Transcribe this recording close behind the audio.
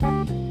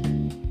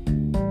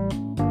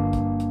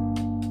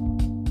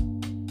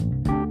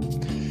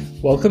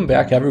Welcome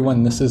back,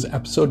 everyone. This is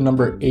episode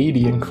number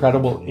 80,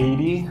 Incredible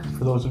 80,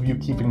 for those of you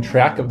keeping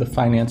track of the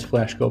Finance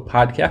Flash Go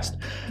podcast.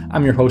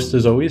 I'm your host,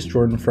 as always,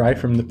 Jordan Fry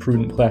from The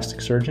Prudent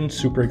Plastic Surgeon.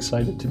 Super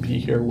excited to be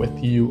here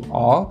with you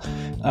all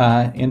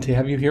and to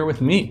have you here with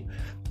me.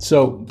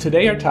 So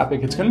today our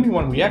topic, it's going to be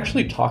one we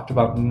actually talked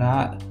about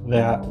not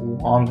that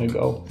long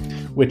ago,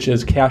 which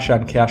is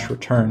cash-on-cash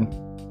return,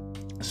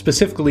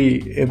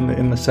 specifically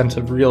in the sense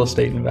of real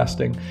estate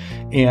investing.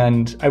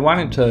 And I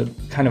wanted to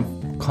kind of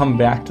come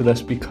back to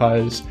this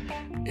because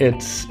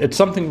it's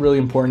something really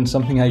important,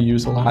 something I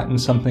use a lot,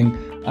 and something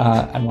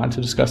I want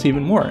to discuss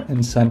even more.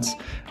 And since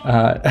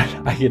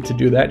I get to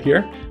do that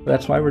here,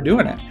 that's why we're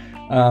doing it.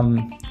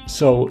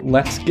 So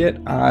let's get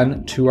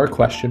on to our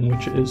question,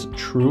 which is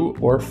true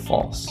or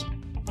false.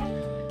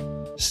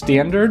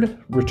 Standard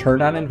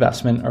return on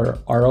investment, or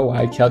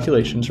ROI,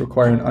 calculations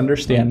require an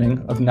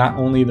understanding of not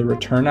only the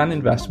return on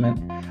investment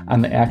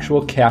on the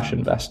actual cash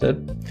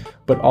invested,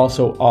 but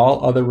also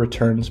all other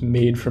returns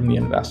made from the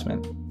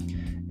investment.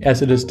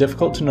 As it is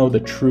difficult to know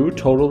the true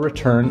total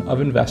return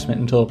of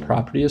investment until a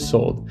property is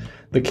sold,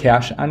 the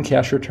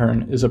cash-on-cash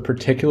return is a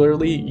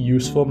particularly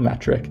useful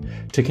metric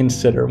to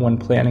consider when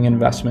planning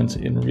investments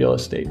in real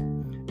estate.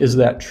 Is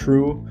that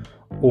true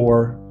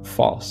or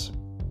false?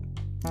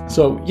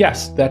 So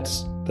yes,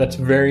 that's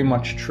very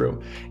much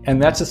true.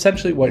 And that's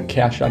essentially what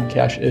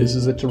cash-on-cash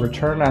is it's a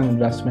return on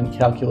investment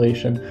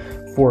calculation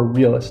for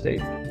real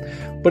estate.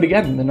 But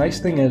again, the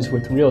nice thing is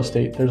with real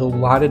estate, there's a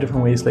lot of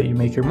different ways that you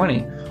make your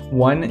money.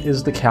 One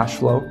is the cash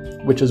flow,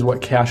 which is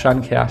what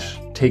cash-on-cash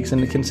takes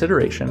into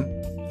consideration.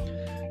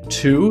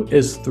 Two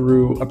is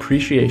through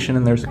appreciation,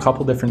 and there's a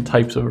couple different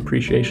types of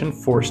appreciation: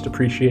 forced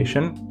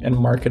appreciation and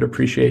market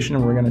appreciation,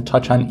 and we're going to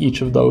touch on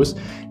each of those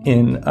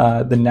in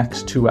the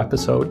next two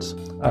episodes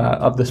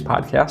of this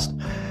podcast.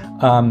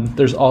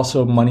 There's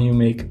also money you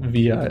make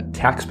via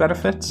tax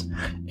benefits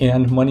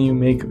and money you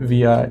make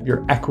via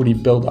your equity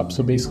buildup.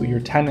 So basically your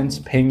tenants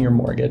paying your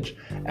mortgage.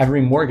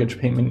 Every mortgage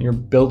payment, you're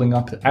building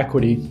up the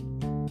equity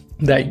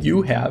that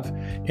you have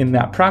in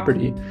that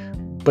property.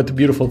 But the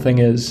beautiful thing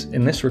is,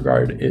 in this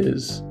regard,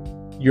 is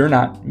you're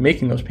not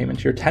making those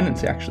payments. Your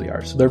tenants actually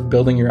are. So they're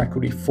building your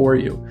equity for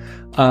you.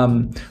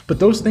 But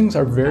those things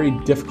are very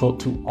difficult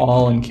to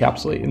all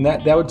encapsulate. And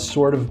that would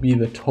sort of be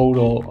the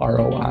total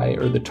ROI,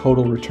 or the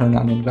total return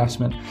on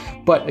investment.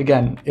 But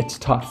again, it's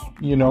tough,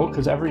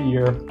 because every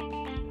year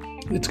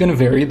it's going to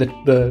vary,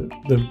 the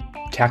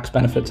tax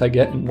benefits I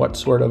get and what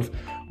sort of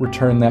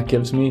return that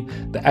gives me.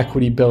 The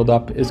equity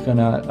buildup is going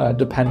to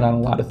depend on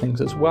a lot of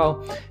things as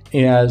well.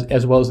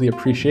 As well as the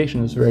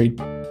appreciation is very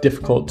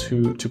difficult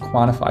to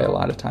quantify a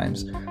lot of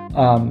times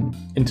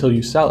until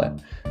you sell it.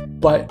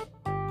 But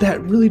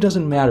that really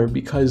doesn't matter,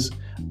 because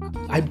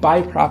I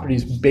buy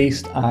properties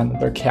based on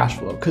their cash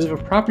flow. Because if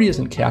a property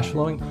isn't cash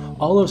flowing,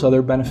 all those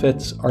other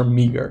benefits are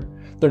meager.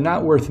 They're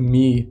not worth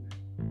me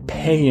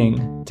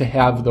paying to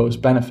have those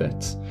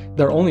benefits.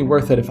 They're only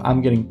worth it if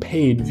I'm getting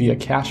paid via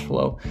cash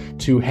flow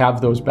to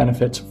have those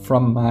benefits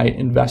from my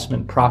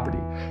investment property.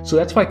 So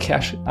that's why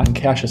cash on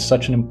cash is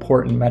such an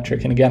important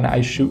metric. And again,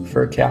 I shoot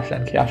for a cash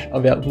on cash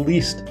of at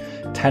least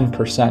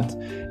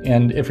 10%.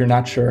 And if you're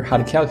not sure how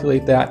to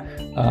calculate that,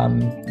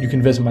 you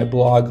can visit my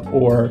blog,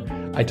 or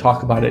I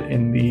talk about it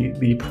in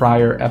the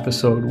prior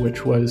episode,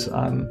 which was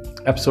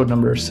episode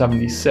number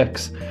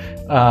 76,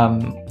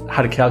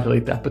 how to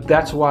calculate that. But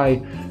that's why,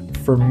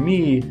 for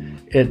me,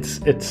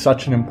 it's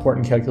such an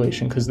important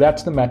calculation, because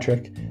that's the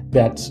metric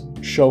that's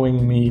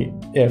showing me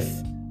if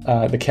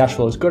the cash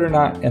flow is good or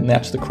not, and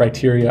that's the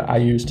criteria I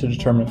use to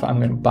determine if I'm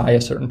going to buy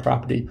a certain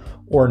property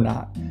or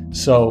not.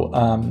 So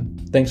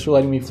thanks for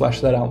letting me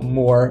flesh that out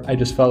more. I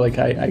just felt like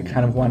I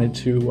kind of wanted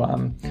to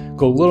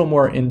go a little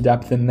more in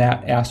depth in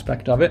that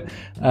aspect of it.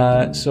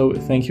 So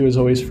thank you as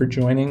always for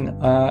joining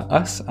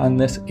us on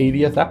this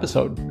 80th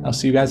episode. I'll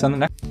see you guys on the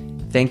next.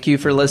 Thank you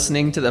for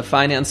listening to the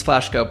Finance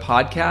Flash Go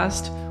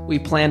podcast. We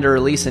plan to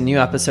release a new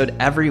episode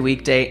every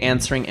weekday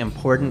answering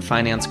important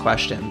finance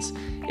questions.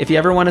 If you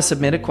ever want to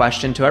submit a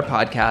question to our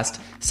podcast,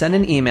 send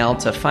an email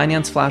to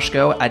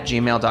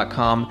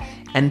financeflashgo@gmail.com,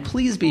 and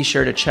please be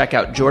sure to check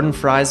out Jordan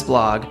Fry's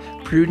blog,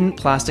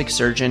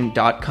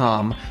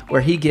 prudentplasticsurgeon.com,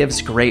 where he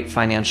gives great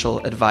financial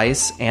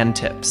advice and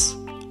tips.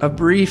 A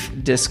brief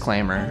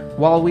disclaimer: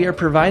 while we are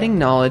providing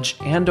knowledge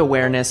and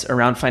awareness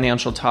around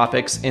financial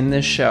topics in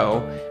this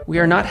show, we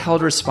are not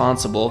held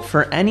responsible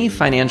for any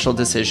financial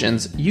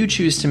decisions you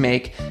choose to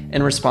make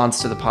in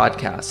response to the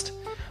podcast.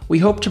 We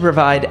hope to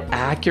provide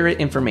accurate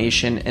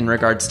information in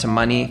regards to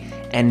money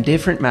and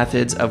different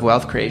methods of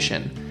wealth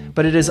creation,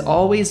 but it is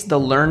always the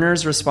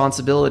learner's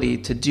responsibility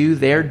to do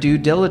their due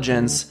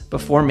diligence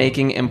before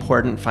making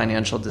important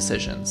financial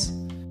decisions.